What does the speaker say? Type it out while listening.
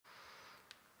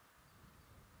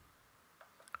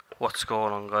What's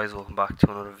going on, guys? Welcome back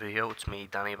to another video. It's me,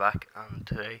 Danny, back, and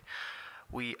today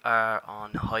we are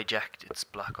on Hijacked. It's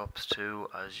Black Ops 2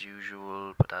 as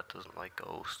usual, but that doesn't like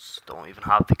ghosts. Don't even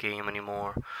have the game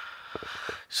anymore.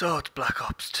 So it's Black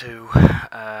Ops 2.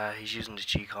 He's using the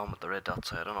G-Com with the red dots,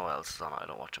 so I don't know what else is on. I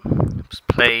don't watch him just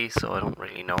play, so I don't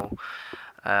really know.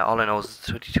 All I know is it's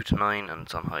 22 to 9 and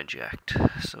it's on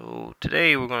Hijacked. So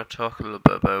today we're going to talk a little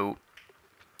bit about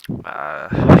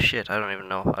shit, I don't even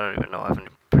know. I haven't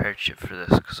prepared shit for this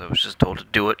because I was just told to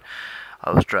do it.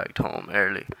 I was dragged home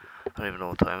early. I don't even know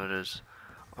what time it is.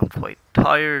 I'm quite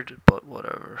tired, but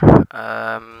whatever.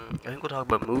 I think we'll talk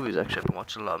about movies. Actually, I've been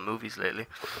watching a lot of movies lately.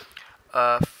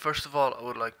 First of all, I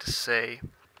would like to say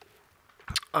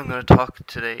I'm going to talk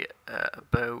today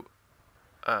about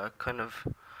kind of,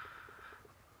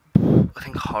 I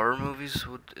think horror movies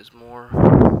is more,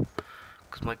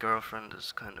 because my girlfriend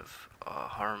is kind of a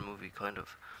horror movie kind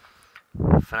of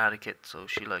fanatic, so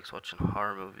she likes watching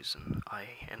horror movies, and I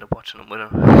end up watching them with her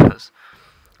because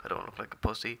I don't look like a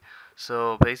pussy.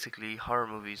 So basically, horror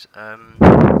movies. Let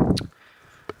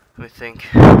me think.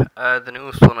 The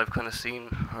newest one I've kind of seen,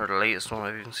 or the latest one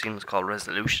I've even seen, is called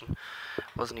Resolution. It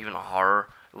wasn't even a horror.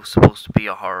 It was supposed to be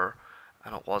a horror,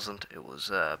 and it wasn't. It was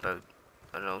about,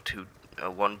 I don't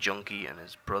know, one junkie and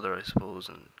his brother, I suppose,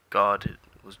 and God,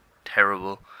 it was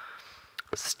terrible.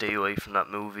 Stay away from that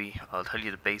movie. I'll tell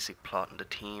you the basic plot and the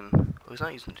team. Oh, he's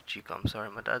not using the G-Com, sorry,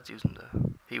 my dad's using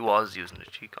he was using the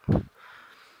G-Com.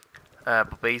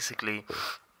 But basically,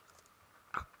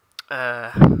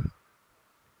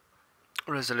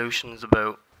 Resolution is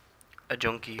about a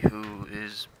junkie who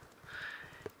is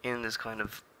in this kind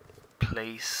of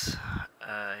place.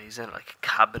 He's in like a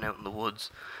cabin out in the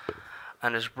woods,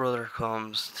 and his brother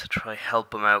comes to try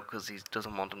help him out because he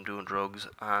doesn't want him doing drugs,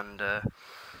 and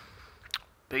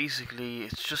basically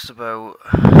it's just about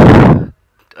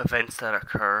events that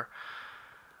occur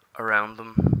around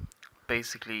them.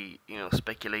 Basically,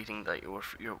 speculating that you're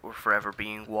forever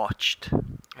being watched.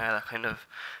 That kind of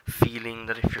feeling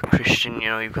that if you're Christian,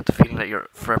 you've got the feeling that you're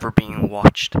forever being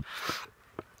watched.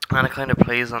 And it kind of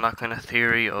plays on that kind of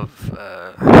theory of,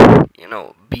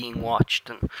 being watched.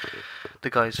 And the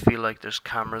guys feel like there's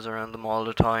cameras around them all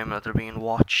the time, that they're being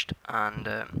watched. And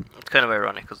it's kind of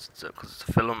ironic because it's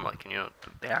a film,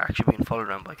 they are actually being followed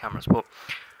around by cameras. But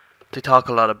they talk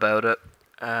a lot about it.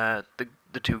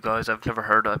 The two guys I've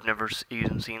never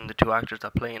even seen the two actors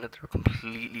that play in it. They're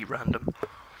completely random.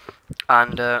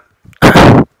 And the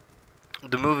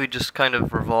movie just kind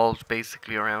of revolves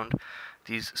basically around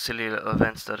these silly little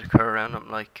events that occur around him.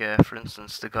 Like, for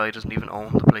instance, the guy doesn't even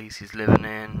own the place he's living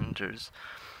in.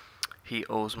 He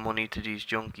owes money to these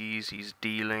junkies. He's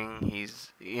dealing.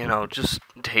 He's, just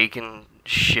taking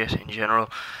shit in general.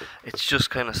 It's just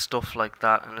kind of stuff like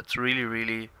that, and it's really,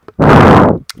 really,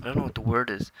 I don't know what the word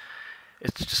is.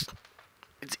 It's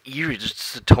eerie. There's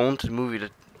just a tone to the movie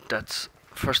that's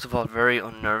first of all very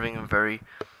unnerving and very.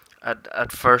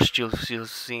 At first you'll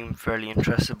seem fairly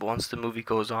interested, but once the movie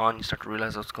goes on, you start to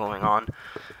realize what's going on.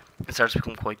 It starts to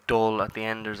become quite dull. At the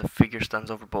end, there's a figure stands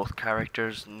over both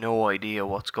characters. No idea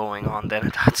what's going on. Then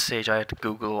at that stage, I had to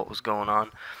Google what was going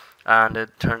on, and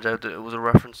it turns out that it was a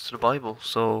reference to the Bible.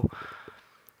 So,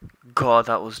 God,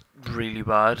 that was really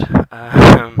bad.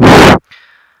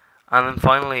 And then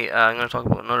finally, I'm going to talk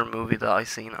about another movie that I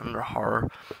seen under horror.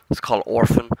 It's called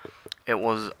Orphan. It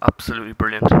was absolutely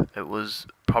brilliant. It was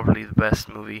probably the best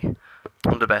movie,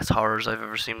 one of the best horrors I've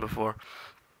ever seen before.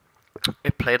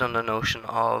 It played on the notion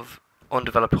of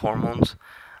undeveloped hormones,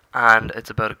 and it's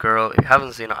about a girl. If you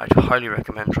haven't seen it, I'd highly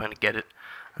recommend trying to get it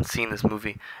and seeing this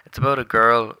movie. It's about a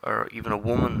girl, or even a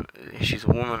woman. She's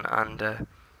a woman, and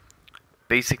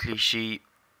basically she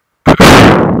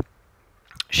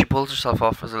pulls herself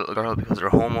off as a little girl because her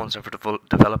hormones never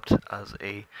developed as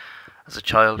a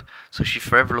child. So she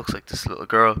forever looks like this little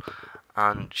girl,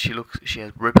 and she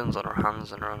has ribbons on her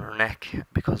hands and on her neck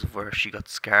because of where she got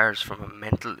scars from a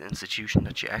mental institution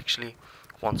that she actually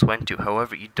once went to.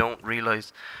 However, you don't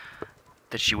realize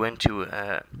that she went to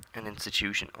an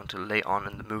institution until late on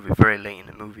in the movie, very late in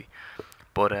the movie.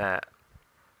 But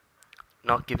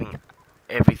not giving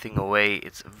everything away,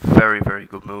 it's a very, very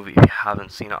good movie. If you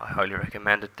haven't seen it, I highly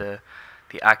recommend it. The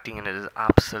acting in it is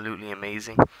absolutely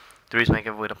amazing. The reason I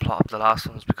give away the plot of the last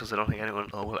one is because I don't think anyone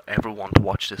will ever want to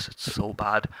watch this. It's so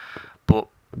bad. But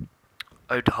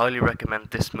I'd highly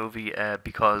recommend this movie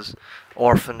because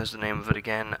Orphan is the name of it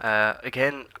again.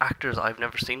 Again, actors I've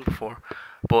never seen before.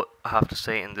 But I have to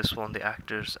say, in this one, the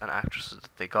actors and actresses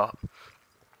that they got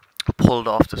pulled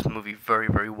off this movie very,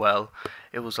 very well.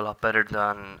 It was a lot better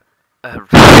than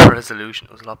Resolution.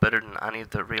 It was a lot better than any of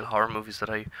the real horror movies that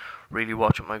I really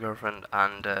watch with my girlfriend,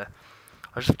 and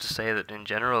I just have to say that in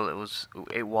general, it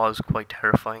was quite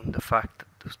terrifying, the fact that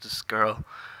there was this girl.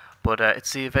 But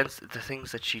it's the events, the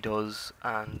things that she does,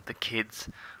 and the kids,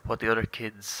 what the other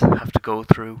kids have to go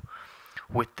through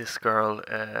with this girl,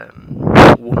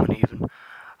 woman even.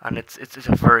 And it's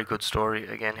a very good story.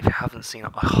 Again, if you haven't seen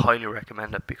it, I highly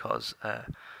recommend it, because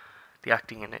the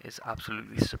acting in it is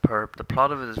absolutely superb. The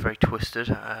plot of it is very twisted.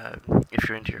 If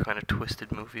you're into your kind of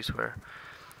twisted movies where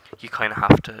you kind of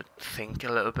have to think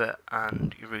a little bit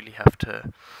and you really have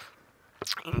to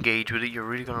engage with it, you're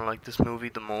really gonna like this movie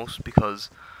the most, because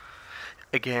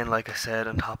again, like I said,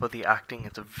 on top of the acting,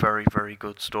 it's a very, very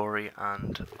good story,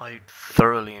 and I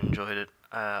thoroughly enjoyed it.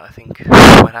 I think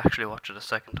I might actually watch it a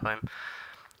second time.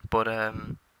 But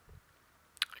the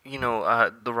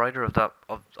writer of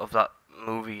that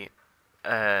movie,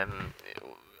 um,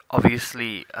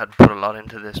 obviously had put a lot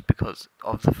into this, because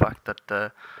of the fact that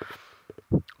the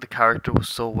character was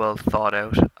so well thought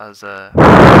out. As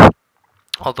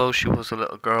although she was a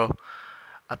little girl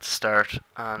at the start,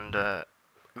 and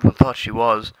everyone thought she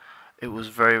was, it was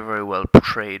very, very well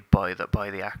portrayed by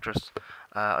the actress.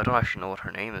 I don't actually know what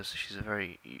her name is. She's a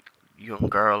very young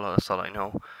girl. That's all I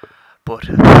know. But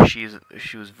she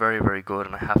was very, very good,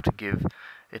 and I have to give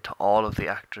it to all of the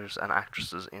actors and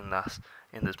actresses in this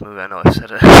movie. I know I've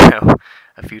said it now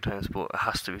a few times, but it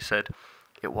has to be said.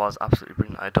 It was absolutely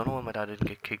brilliant. I don't know why my dad didn't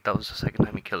get kicked. That was the second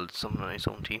time he killed someone on his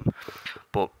own team.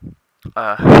 But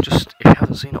just, if you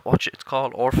haven't seen it, watch it. It's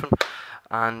called Orphan.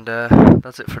 And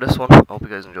that's it for this one. I hope you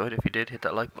guys enjoyed. If you did, hit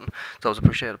that like button. It's always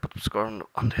appreciated. Put the score on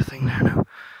the thing there now.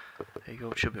 There you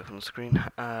go. It should be up on the screen.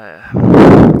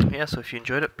 Yeah, so if you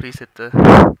enjoyed it, please hit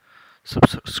the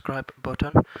subscribe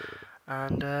button.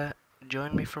 And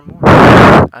join me for more.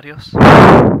 Adios.